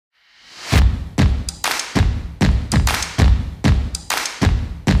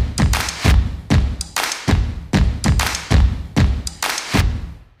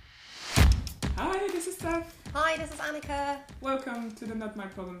Annika. Welcome to the Not My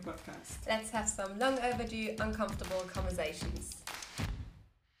Problem podcast. Let's have some long overdue, uncomfortable conversations.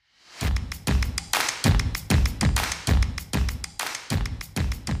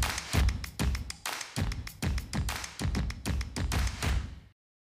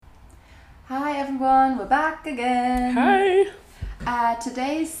 Hi everyone, we're back again. Hi!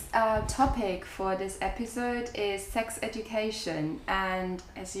 Today's topic for this episode is sex education, and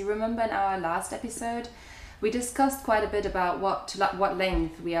as you remember in our last episode, we discussed quite a bit about what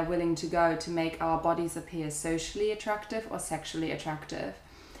length we are willing to go to make our bodies appear socially attractive or sexually attractive.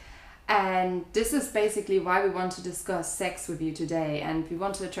 And this is basically why we want to discuss sex with you today, and we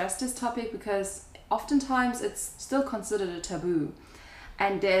want to address this topic because oftentimes it's still considered a taboo.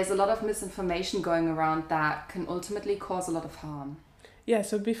 And there's a lot of misinformation going around that can ultimately cause a lot of harm. Yeah,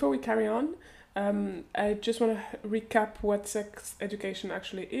 so before we carry on, I just want to recap what sex education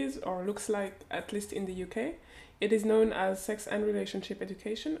actually is or looks like, at least in the UK. It is known as sex and relationship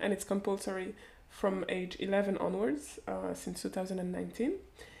education, and it's compulsory from age 11 onwards since 2019.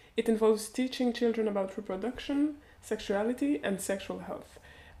 It involves teaching children about reproduction, sexuality, and sexual health.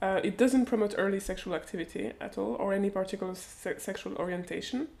 It doesn't promote early sexual activity at all or any particular sexual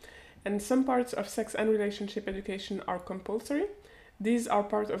orientation. And some parts of sex and relationship education are compulsory. These are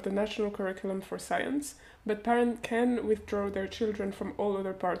part of the national curriculum for science, but parents can withdraw their children from all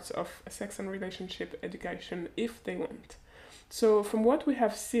other parts of sex and relationship education if they want. So from what we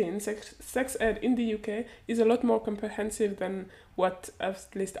have seen, sex ed in the UK is a lot more comprehensive than what at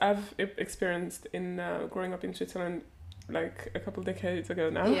least I've experienced in growing up in Switzerland like a couple decades ago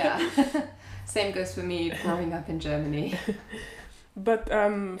now. Yeah, same goes for me growing up in Germany. But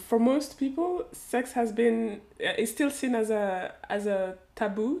for most people, sex is still seen as a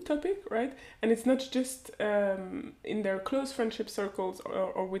taboo topic, right? And it's not just in their close friendship circles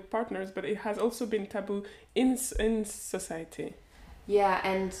or with partners, but it has also been taboo in society. Yeah,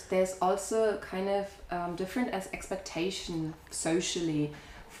 and there's also kind of different expectation socially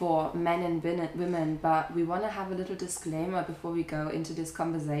for men and women, but we want to have a little disclaimer before we go into this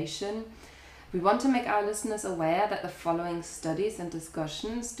conversation. We want to make our listeners aware that the following studies and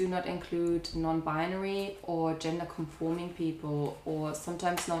discussions do not include non-binary or gender-conforming people, or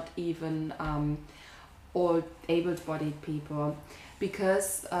sometimes not even or able-bodied people,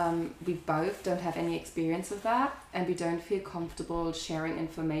 because we both don't have any experience of that, and we don't feel comfortable sharing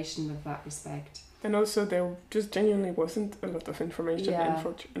information with that respect. And also there just genuinely wasn't a lot of information, Yeah.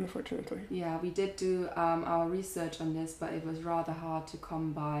 Unfortunately. Yeah, we did do our research on this, but it was rather hard to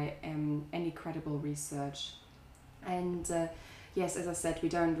come by any credible research. And yes, as I said, we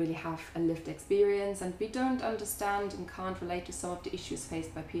don't really have a lived experience, and we don't understand and can't relate to some of the issues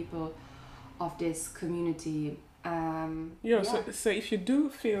faced by people of this community. So if you do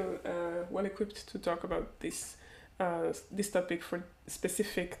feel well equipped to talk about this topic for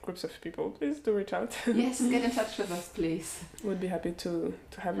specific groups of people, please do reach out. Yes, get in touch with us, please. We'd be happy to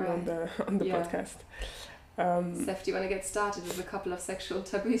have you on the podcast. Steph, do you want to get started with a couple of sexual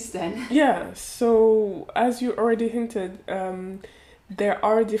taboos then? Yeah, so as you already hinted, there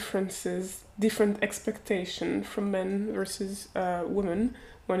are different expectations from men versus women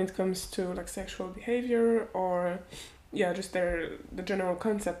when it comes to like sexual behavior or just the general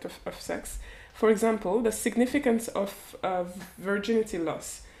concept of sex. For example, the significance of virginity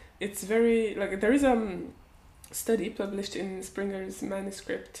loss. It's very, there is a study published in Springer's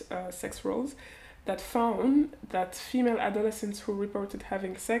manuscript, Sex Roles, that found that female adolescents who reported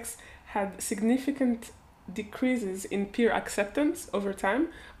having sex had significant decreases in peer acceptance over time,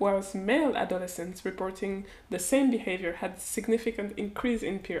 whilst male adolescents reporting the same behavior had significant increase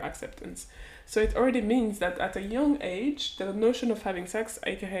in peer acceptance. So it already means that at a young age, the notion of having sex,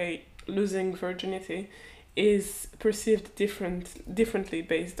 aka losing virginity, is perceived differently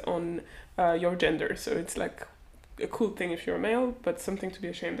based on your gender. So it's like a cool thing if you're a male, but something to be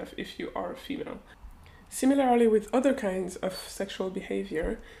ashamed of if you are a female. Similarly with other kinds of sexual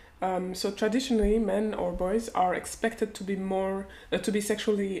behavior, so traditionally men or boys are expected to be more to be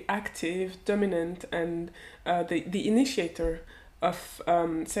sexually active, dominant, and the initiator of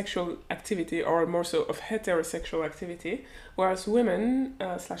sexual activity, or more so of heterosexual activity, whereas women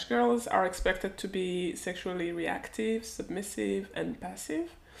 / girls are expected to be sexually reactive, submissive, and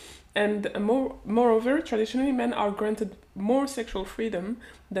passive. And moreover, traditionally men are granted more sexual freedom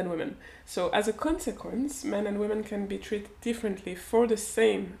than women. So as a consequence, men and women can be treated differently for the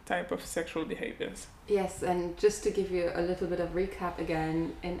same type of sexual behaviors. Yes, and just to give you a little bit of recap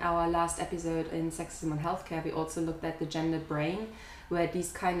again, in our last episode in Sexism and Healthcare, we also looked at the gendered brain, where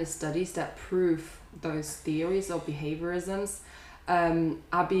these kind of studies that prove those theories or behaviorisms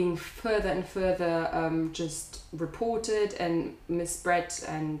are being further and further just reported and misspread,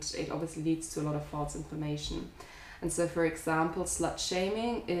 and it obviously leads to a lot of false information. And so, for example, slut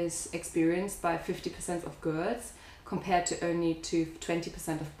shaming is experienced by 50% of girls compared to only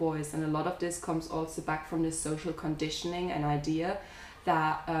 20% of boys. And a lot of this comes also back from this social conditioning and idea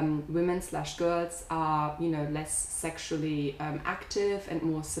that women/girls are, less sexually active and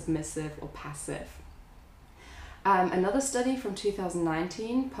more submissive or passive. Another study from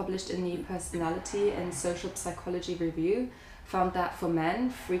 2019, published in the Personality and Social Psychology Review, found that for men,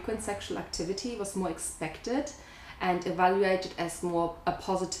 frequent sexual activity was more expected and evaluated as more a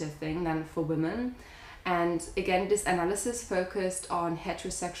positive thing than for women. And again, this analysis focused on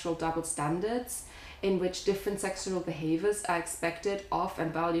heterosexual double standards, in which different sexual behaviors are expected of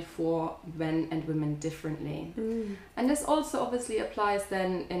and valued for men and women differently. And this also obviously applies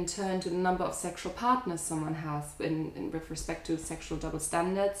then in turn to the number of sexual partners someone has with respect to sexual double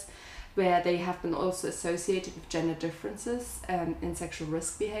standards, where they have been also associated with gender differences in sexual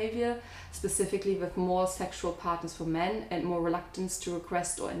risk behavior, specifically with more sexual partners for men and more reluctance to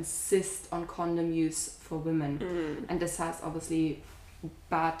request or insist on condom use for women. And this has obviously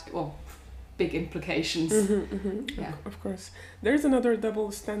big implications. Yeah. Of course. There's another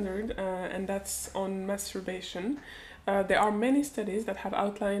double standard, and that's on masturbation. There are many studies that have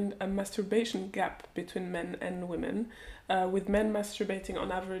outlined a masturbation gap between men and women, with men masturbating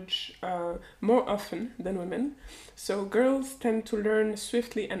on average more often than women. So girls tend to learn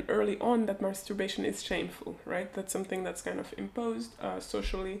swiftly and early on that masturbation is shameful, right? That's something that's kind of imposed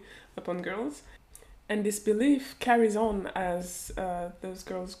socially upon girls. And this belief carries on as those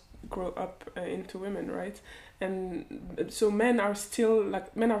girls grow up into women, right? And so men are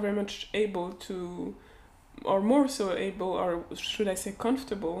very much able to, or more so able, or should I say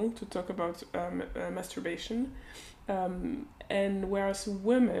comfortable, to talk about masturbation. And whereas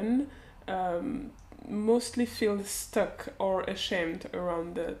women mostly feel stuck or ashamed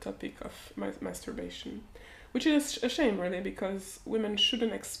around the topic of masturbation, which is a shame, really, because women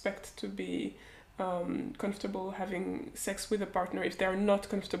shouldn't expect to be comfortable having sex with a partner if they're not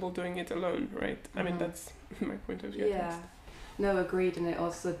comfortable doing it alone, right? I mean, that's my point of view. Yeah. No, agreed, and it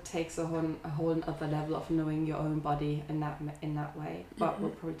also takes a whole other level of knowing your own body in that way. But we'll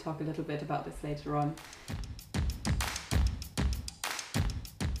probably talk a little bit about this later on.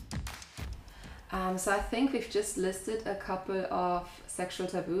 So I think we've just listed a couple of sexual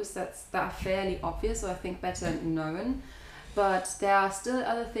taboos that are fairly obvious, or I think better known. But there are still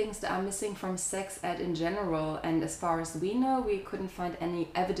other things that are missing from sex ed in general, and as far as we know, we couldn't find any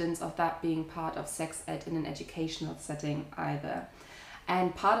evidence of that being part of sex ed in an educational setting either.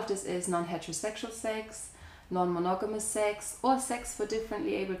 And part of this is non-heterosexual sex, non-monogamous sex, or sex for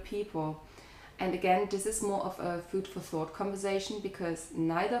differently abled people. And again, this is more of a food for thought conversation, because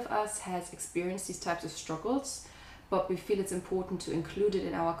neither of us has experienced these types of struggles, but we feel it's important to include it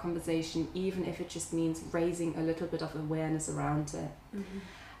in our conversation, even if it just means raising a little bit of awareness around it.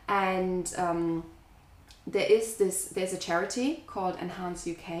 And there's a charity called Enhance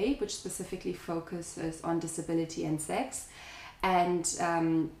UK, which specifically focuses on disability and sex, and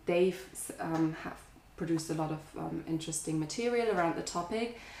they've have produced a lot of interesting material around the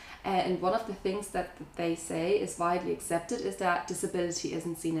topic. And one of the things that they say is widely accepted is that disability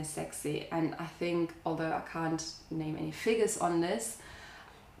isn't seen as sexy. And I think, although I can't name any figures on this,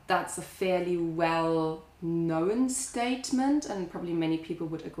 that's a fairly well-known statement, and probably many people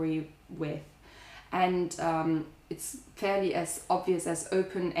would agree with. And it's fairly as obvious as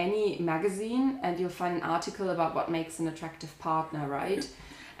open any magazine and you'll find an article about what makes an attractive partner, right?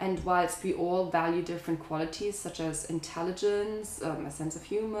 And whilst we all value different qualities such as intelligence, a sense of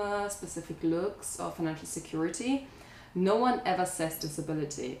humor, specific looks, or financial security, no one ever says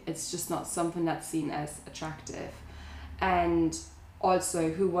disability. It's just not something that's seen as attractive. And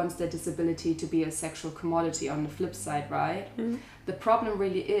also, who wants their disability to be a sexual commodity on the flip side, right? The problem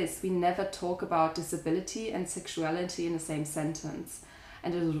really is we never talk about disability and sexuality in the same sentence.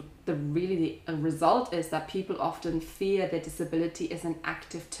 And the result is that people often fear their disability is an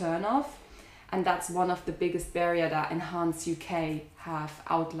active turn-off. And that's one of the biggest barriers that Enhance UK have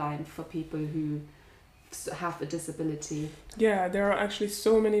outlined for people who have a disability. Yeah, there are actually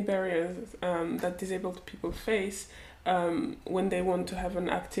so many barriers that disabled people face when they want to have an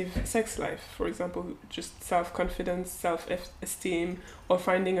active sex life. For example, just self-confidence, self-esteem, or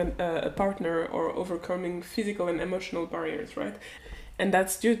finding a partner, or overcoming physical and emotional barriers, right? And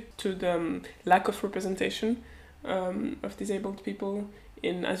that's due to the lack of representation of disabled people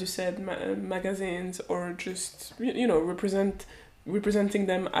in, as you said, magazines, or just, representing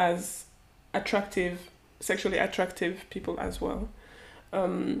them as attractive, sexually attractive people as well.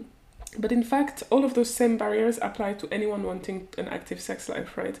 But in fact, all of those same barriers apply to anyone wanting an active sex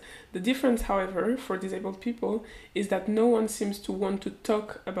life, right? The difference, however, for disabled people is that no one seems to want to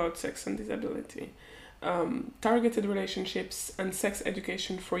talk about sex and disability. Targeted relationships and sex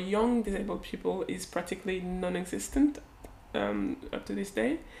education for young disabled people is practically non-existent up to this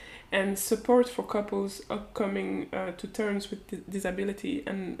day, and support for couples coming to terms with disability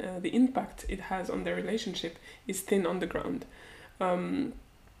and the impact it has on their relationship is thin on the ground.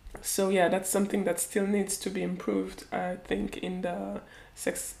 So yeah, that's something that still needs to be improved, I think, in the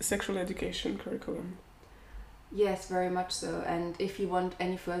sexual education curriculum. Yes, very much so. And if you want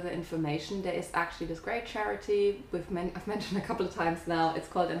any further information, there is actually this great charity I've mentioned a couple of times now. It's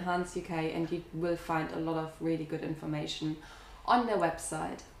called Enhance UK, and you will find a lot of really good information on their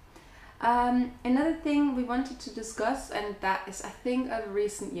website. Another thing we wanted to discuss, and that is, I think, over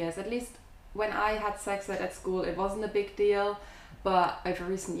recent years, at least when I had sex ed at school, it wasn't a big deal. But over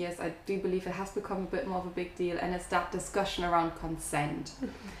recent years, I do believe it has become a bit more of a big deal, and it's that discussion around consent.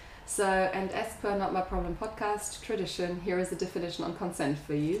 So, and as per Not My Problem podcast tradition, here is a definition on consent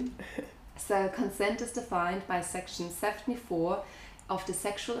for you. So, consent is defined by Section 74 of the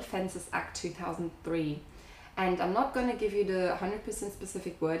Sexual Offences Act 2003. And I'm not going to give you the 100%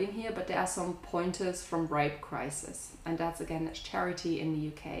 specific wording here, but there are some pointers from Rape Crisis. And that's, again, a charity in the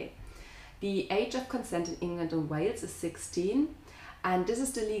UK. The age of consent in England and Wales is 16. And this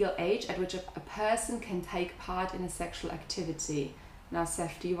is the legal age at which a person can take part in a sexual activity. Now,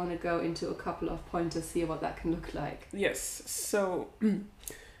 Seth, do you want to go into a couple of pointers here what that can look like? Yes, so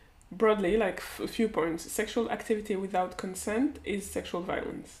broadly, like a few points. Sexual activity without consent is sexual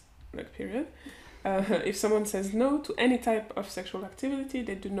violence, like period. If someone says no to any type of sexual activity,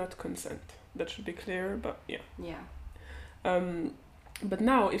 they do not consent. That should be clear, but yeah. Yeah. But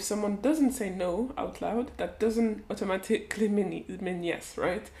now, if someone doesn't say no out loud, that doesn't automatically mean yes,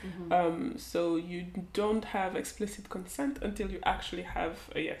 right? Mm-hmm. So you don't have explicit consent until you actually have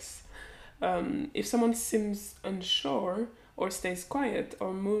a yes. If someone seems unsure or stays quiet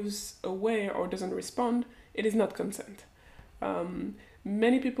or moves away or doesn't respond, it is not consent.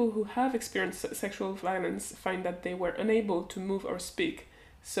 Many people who have experienced sexual violence find that they were unable to move or speak.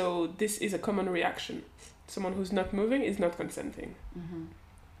 So this is a common reaction. Someone who's not moving is not consenting.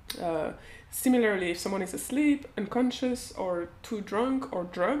 Mm-hmm. Similarly, if someone is asleep, unconscious, or too drunk or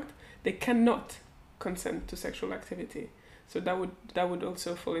drugged, they cannot consent to sexual activity. So that would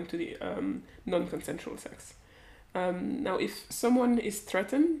also fall into the non-consensual sex. Now, if someone is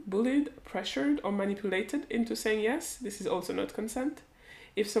threatened, bullied, pressured, or manipulated into saying yes, this is also not consent.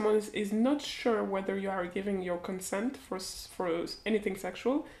 If someone is not sure whether you are giving your consent for anything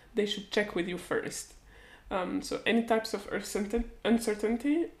sexual, they should check with you first. So any types of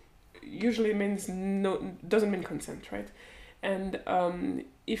uncertainty usually means no, doesn't mean consent, right? And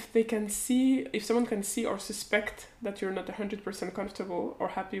if someone can see or suspect that you're not 100% comfortable or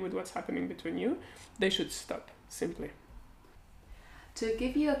happy with what's happening between you, they should stop, simply. To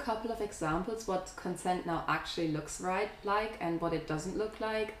give you a couple of examples what consent now actually looks like and what it doesn't look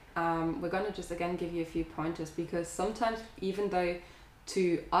like, we're going to just again give you a few pointers, because sometimes, even though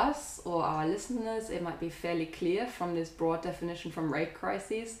to us or our listeners it might be fairly clear from this broad definition from Rape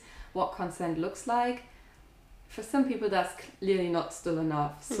Crisis what consent looks like, for some people that's clearly not still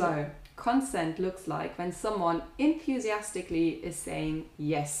enough. Mm-hmm. So consent looks like when someone enthusiastically is saying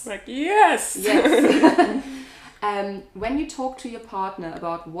yes. Like, yes! Yes. When you talk to your partner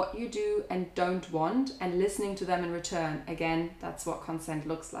about what you do and don't want and listening to them in return, again, that's what consent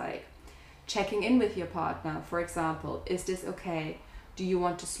looks like. Checking in with your partner, for example, is this okay? Do you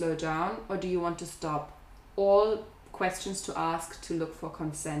want to slow down or do you want to stop? All questions to ask to look for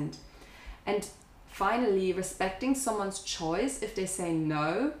consent. And finally, respecting someone's choice if they say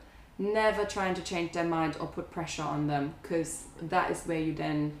no, never trying to change their mind or put pressure on them, because that is where you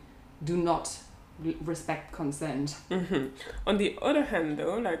then do not respect consent. Mm-hmm. On the other hand,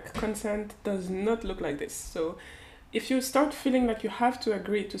 though, like, consent does not look like this. So if you start feeling like you have to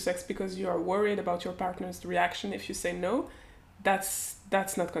agree to sex because you are worried about your partner's reaction if you say no, that's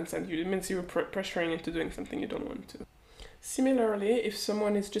not consent. It means you're pressuring into doing something you don't want to. Similarly, if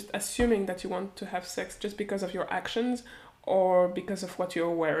someone is just assuming that you want to have sex just because of your actions or because of what you're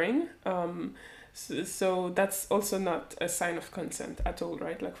wearing, so that's also not a sign of consent at all,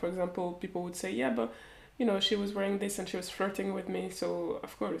 right? Like, for example, people would say, yeah, but, you know, she was wearing this and she was flirting with me, so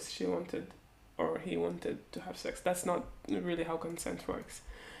of course she wanted or he wanted to have sex. That's not really how consent works.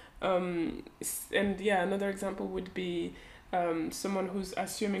 And yeah, another example would be someone who's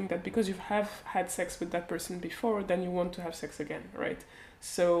assuming that because you have had sex with that person before, then you want to have sex again, right?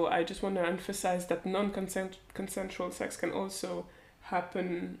 So I just want to emphasize that non-consensual sex can also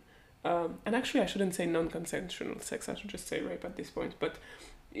happen, and actually I shouldn't say non-consensual sex, I should just say rape at this point, but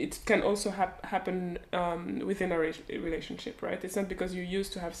it can also happen within a relationship, right? It's not because you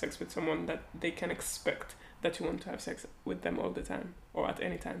used to have sex with someone that they can expect that you want to have sex with them all the time or at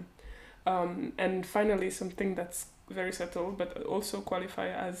any time. And finally, something that's very subtle but also qualify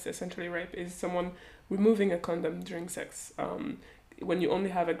as essentially rape is someone removing a condom during sex, when you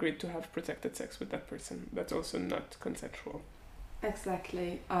only have agreed to have protected sex with that person. That's also not consensual.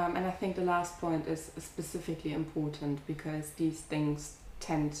 Exactly. And I think the last point is specifically important because these things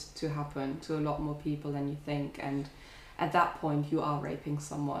tend to happen to a lot more people than you think, and at that point you are raping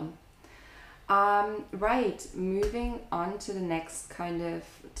someone. Right, moving on to the next kind of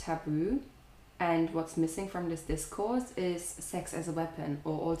taboo, and what's missing from this discourse is sex as a weapon,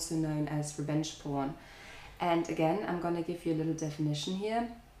 or also known as revenge porn. And again, I'm going to give you a little definition here.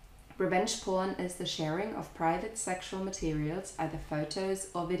 Revenge porn is the sharing of private sexual materials, either photos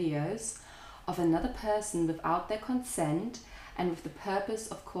or videos, of another person without their consent and with the purpose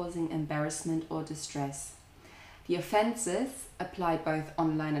of causing embarrassment or distress. The offences apply both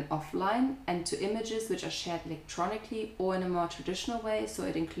online and offline, and to images which are shared electronically or in a more traditional way, so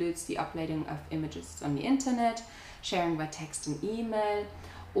it includes the uploading of images on the internet, sharing by text and email,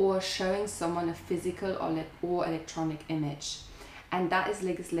 or showing someone a physical or electronic image. And that is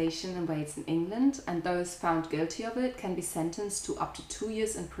legislation in Wales and England, and those found guilty of it can be sentenced to up to 2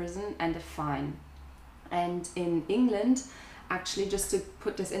 years in prison and a fine. And in England, actually, just to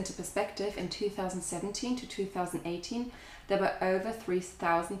put this into perspective, in 2017 to 2018, there were over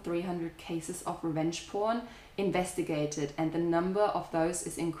 3,300 cases of revenge porn investigated, and the number of those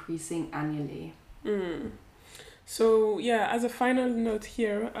is increasing annually. So, yeah, as a final note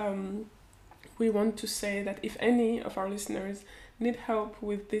here, we want to say that if any of our listeners need help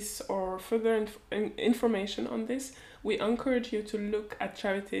with this or further information on this, we encourage you to look at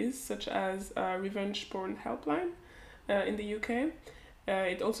charities such as Revenge Porn Helpline in the UK.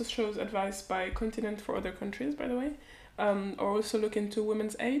 It also shows advice by continent for other countries, by the way, or also look into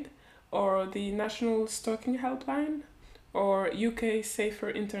Women's Aid or the National Stalking Helpline or UK Safer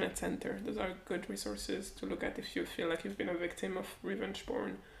Internet Centre. Those are good resources to look at if you feel like you've been a victim of revenge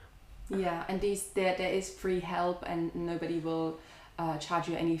porn. Yeah, and there is free help, and nobody will charge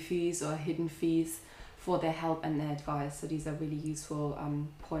you any fees or hidden fees for their help and their advice. So these are really useful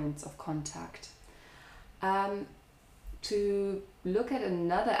points of contact. To look at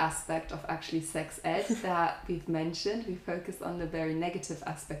another aspect of actually sex ed that we've mentioned, we focus on the very negative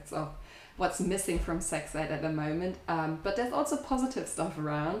aspects of what's missing from sex ed at the moment, but there's also positive stuff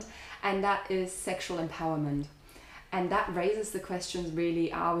around, and that is sexual empowerment. And that raises the questions,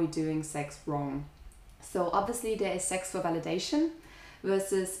 really, are we doing sex wrong? So obviously there is sex for validation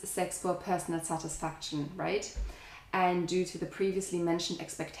versus sex for personal satisfaction, right? And due to the previously mentioned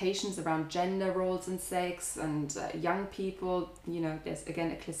expectations around gender roles in sex and young people, there's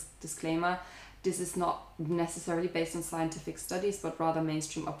again a disclaimer, this is not necessarily based on scientific studies, but rather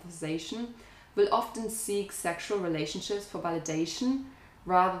mainstream observation, will often seek sexual relationships for validation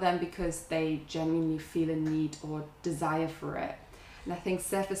rather than because they genuinely feel a need or desire for it. And I think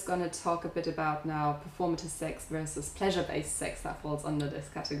Seth is going to talk a bit about now performative sex versus pleasure-based sex that falls under this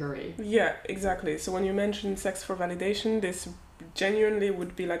category. Yeah, exactly. So when you mention sex for validation, this genuinely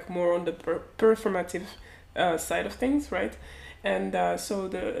would be like more on the performative side of things, right? And so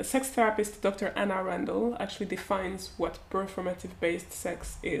the sex therapist, Dr. Anna Randall, actually defines what performative-based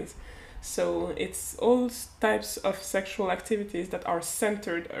sex is. So it's all types of sexual activities that are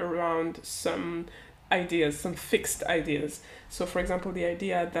centered around some ideas, some fixed ideas. So for example, the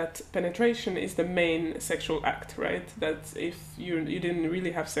idea that penetration is the main sexual act, right? That if you didn't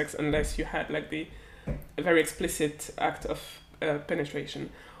really have sex unless you had like the very explicit act of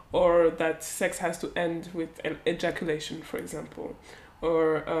penetration, or that sex has to end with ejaculation, for example,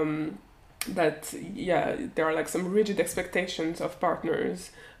 or that there are like some rigid expectations of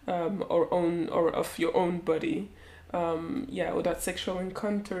partners or of your own body. Or that sexual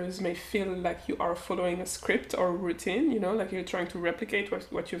encounters may feel like you are following a script or routine, like you're trying to replicate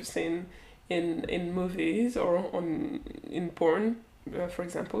what you've seen in movies or in porn, for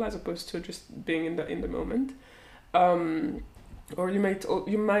example, as opposed to just being in the moment. Or you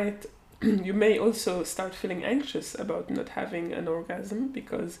may also start feeling anxious about not having an orgasm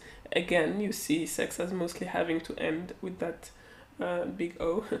because, again, you see sex as mostly having to end with that big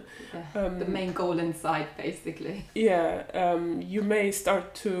O. The main goal inside, basically. You may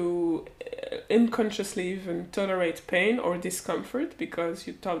start to unconsciously even tolerate pain or discomfort because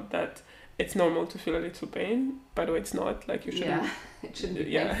you thought that it's normal to feel a little pain. By the way, it's not. Like you shouldn't. It shouldn't be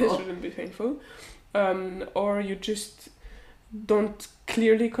painful. Yeah, it shouldn't be painful. Or you just don't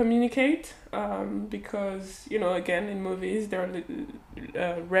clearly communicate, because, you know, again, in movies there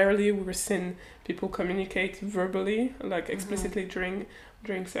are rarely we're seeing people communicate verbally, like explicitly during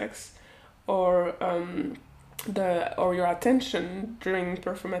sex, or your attention during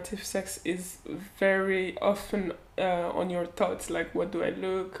performative sex is very often on your thoughts, like what do I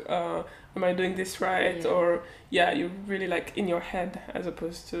look, am I doing this right, or you're really like in your head as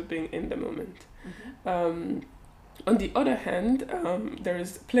opposed to being in the moment. On the other hand, there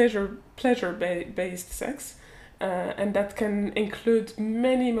is pleasure-based sex, and that can include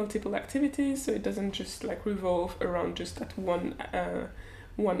many multiple activities, so it doesn't just like revolve around just that one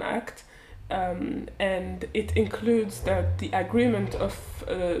act. And it includes that the agreement of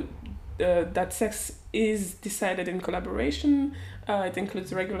that sex is decided in collaboration. It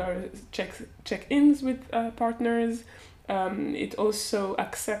includes regular check-ins with partners. It also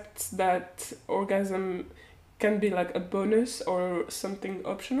accepts that orgasm can be like a bonus or something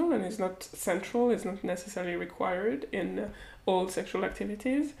optional, and is not central, is not necessarily required in all sexual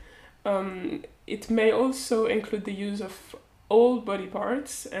activities. It may also include the use of all body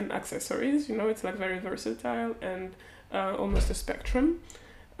parts and accessories. You know, it's like very versatile and almost a spectrum.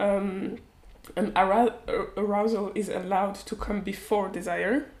 And arousal is allowed to come before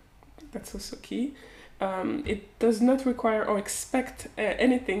desire. That's also key. It does not require or expect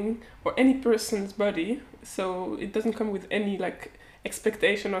anything or any person's body, so it doesn't come with any like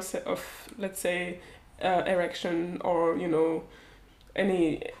expectation of let's say erection, or you know,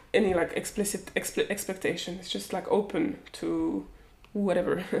 any like explicit expectation. It's just like open to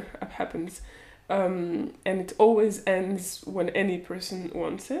whatever happens, and it always ends when any person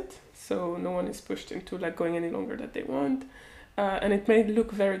wants it, so no one is pushed into like going any longer than they want, and it may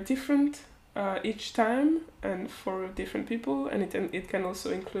look very different each time and for different people, and it can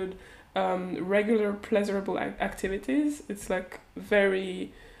also include regular pleasurable activities. It's like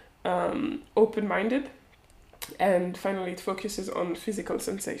very open-minded, and finally it focuses on physical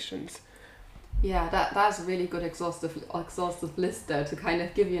sensations. Yeah, that's a really good exhaustive list there to kind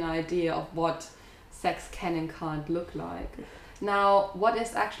of give you an idea of what sex can and can't look like. Now, what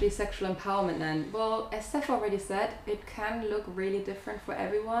is actually sexual empowerment then? Well, as Steph already said, it can look really different for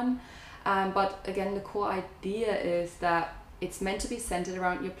everyone. But again, the core idea is that it's meant to be centered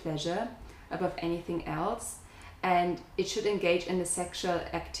around your pleasure above anything else, and it should engage in the sexual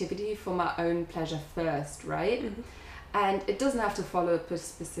activity for my own pleasure first, right? Mm-hmm. And it doesn't have to follow a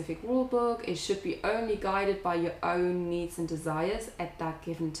specific rule book. It should be only guided by your own needs and desires at that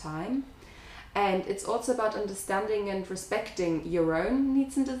given time. And it's also about understanding and respecting your own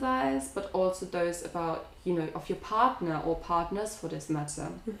needs and desires, but also those about, you know, of your partner or partners for this matter.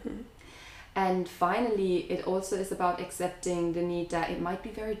 Mm-hmm. And finally, it also is about accepting the need that it might be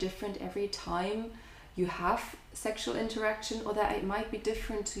very different every time you have sexual interaction, or that it might be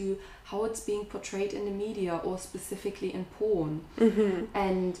different to how it's being portrayed in the media or specifically in porn. Mm-hmm.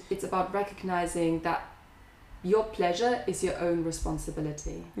 And it's about recognizing that your pleasure is your own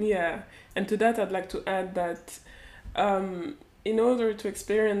responsibility. Yeah, and to that I'd like to add that in order to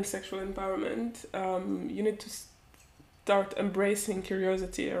experience sexual empowerment, you need to start embracing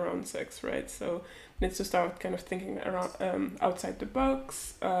curiosity around sex, right? So you need to start kind of thinking around outside the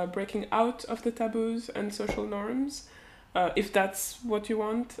box, breaking out of the taboos and social norms, if that's what you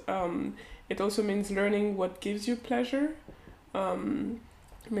want. It also means learning what gives you pleasure.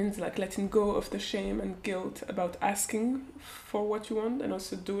 It means like letting go of the shame and guilt about asking for what you want and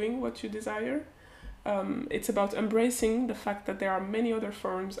also doing what you desire. It's about embracing the fact that there are many other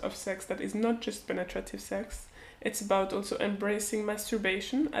forms of sex that is not just penetrative sex. It's about also embracing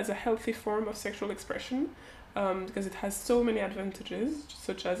masturbation as a healthy form of sexual expression, because it has so many advantages,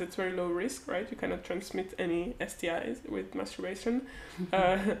 such as it's very low risk, right? You cannot transmit any STIs with masturbation.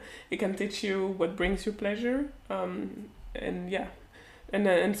 It can teach you what brings you pleasure, and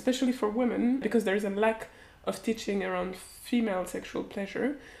especially for women, because there is a lack of teaching around female sexual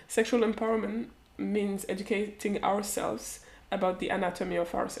pleasure. Sexual empowerment means educating ourselves about the anatomy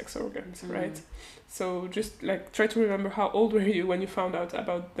of our sex organs, right? So just like try to remember how old were you when you found out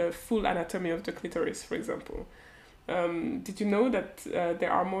about the full anatomy of the clitoris, for example. Did you know that there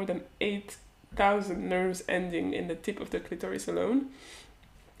are more than 8,000 nerves ending in the tip of the clitoris alone?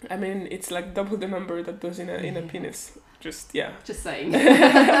 I mean, it's like double the number that goes in a penis. Just saying.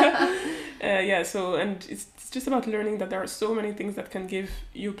 So and it's just about learning that there are so many things that can give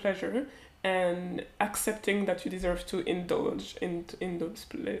you pleasure, and accepting that you deserve to indulge in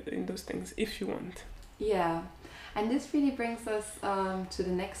those things if you want. Yeah, and this really brings us to the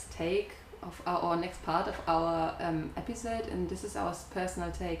next take of our next part of our episode, and this is our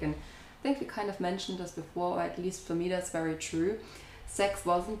personal take. And think we kind of mentioned this before, or at least for me that's very true. Sex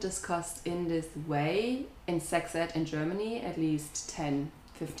wasn't discussed in this way in sex ed in Germany, at least 10,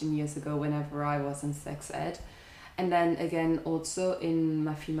 15 years ago, whenever I was in sex ed. And then again, also in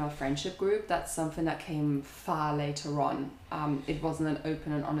my female friendship group, that's something that came far later on. It wasn't an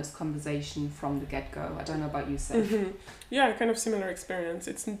open and honest conversation from the get-go. I don't know about you, Seth. Mm-hmm. Yeah, kind of similar experience.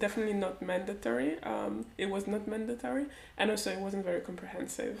 It's definitely not mandatory. It was not mandatory, and also it wasn't very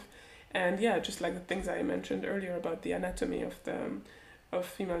comprehensive. And yeah, just like the things I mentioned earlier about the anatomy of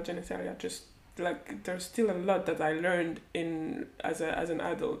female genitalia, just like there's still a lot that I learned as an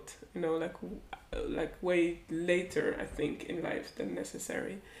adult, you know, like way later, I think, in life than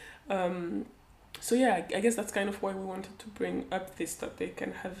necessary. So yeah, I guess that's kind of why we wanted to bring up this topic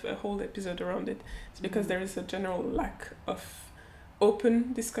and have a whole episode around it. It's because there is a general lack of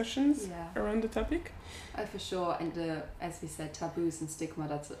open discussions around the topic. For sure, and as we said, taboos and stigma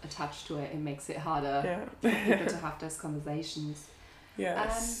that's attached to it, it makes it harder for people to have those conversations. Yeah.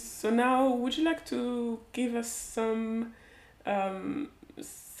 So now, would you like to give us some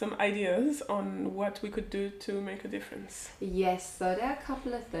ideas on what we could do to make a difference? Yes, so there are a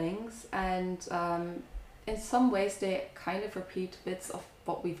couple of things, and in some ways they kind of repeat bits of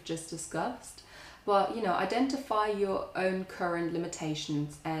what we've just discussed. But, you know, identify your own current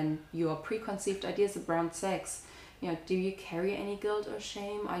limitations and your preconceived ideas around sex. You know, do you carry any guilt or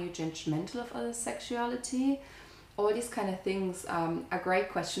shame? Are you judgmental of other sexuality? All these kind of things are great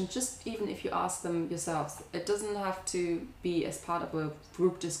questions, just even if you ask them yourselves. It doesn't have to be as part of a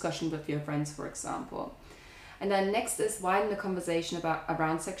group discussion with your friends, for example. And then next is widen the conversation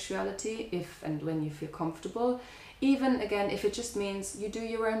around sexuality if and when you feel comfortable. Even, again, if it just means you do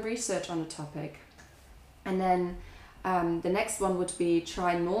your own research on the topic. And then the next one would be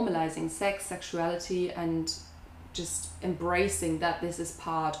try normalizing sex, sexuality, and just embracing that this is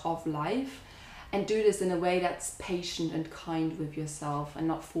part of life. And do this in a way that's patient and kind with yourself and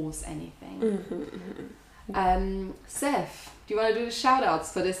not force anything. Seth, do you want to do the shout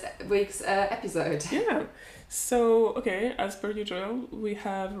outs for this week's episode? Yeah. So, okay, as per usual, we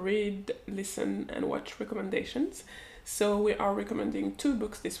have read, listen, and watch recommendations. So we are recommending 2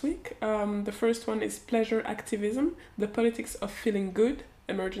 books this week. The first one is Pleasure Activism, The Politics of Feeling Good,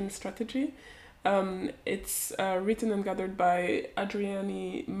 Emergent Strategy. It's written and gathered by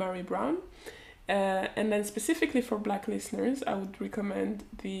Adrienne Maree Brown. And then specifically for Black listeners, I would recommend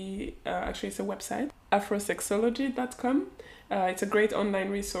actually it's a website, afrosexology.com. It's a great online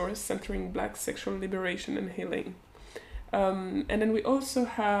resource centering Black sexual liberation and healing. And then we also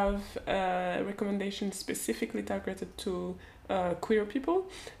have recommendations specifically targeted to queer people.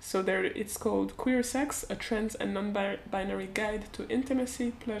 So it's called Queer Sex, a Trans and Non-Binary Guide to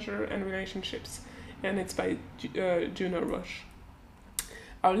Intimacy, Pleasure and Relationships. And it's by Juno Roche.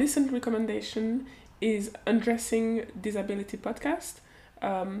 Our listened recommendation is Undressing Disability Podcast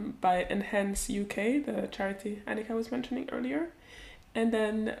by Enhance UK, the charity Annika was mentioning earlier. And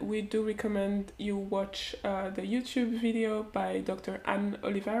then we do recommend you watch the YouTube video by Dr. Anne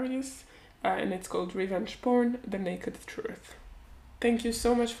Olivarius, and it's called Revenge Porn, The Naked Truth. Thank you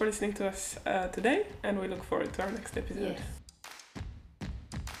so much for listening to us today, and we look forward to our next episode. Yes.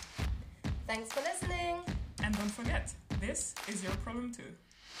 Thanks for listening. And don't forget, this is your problem too.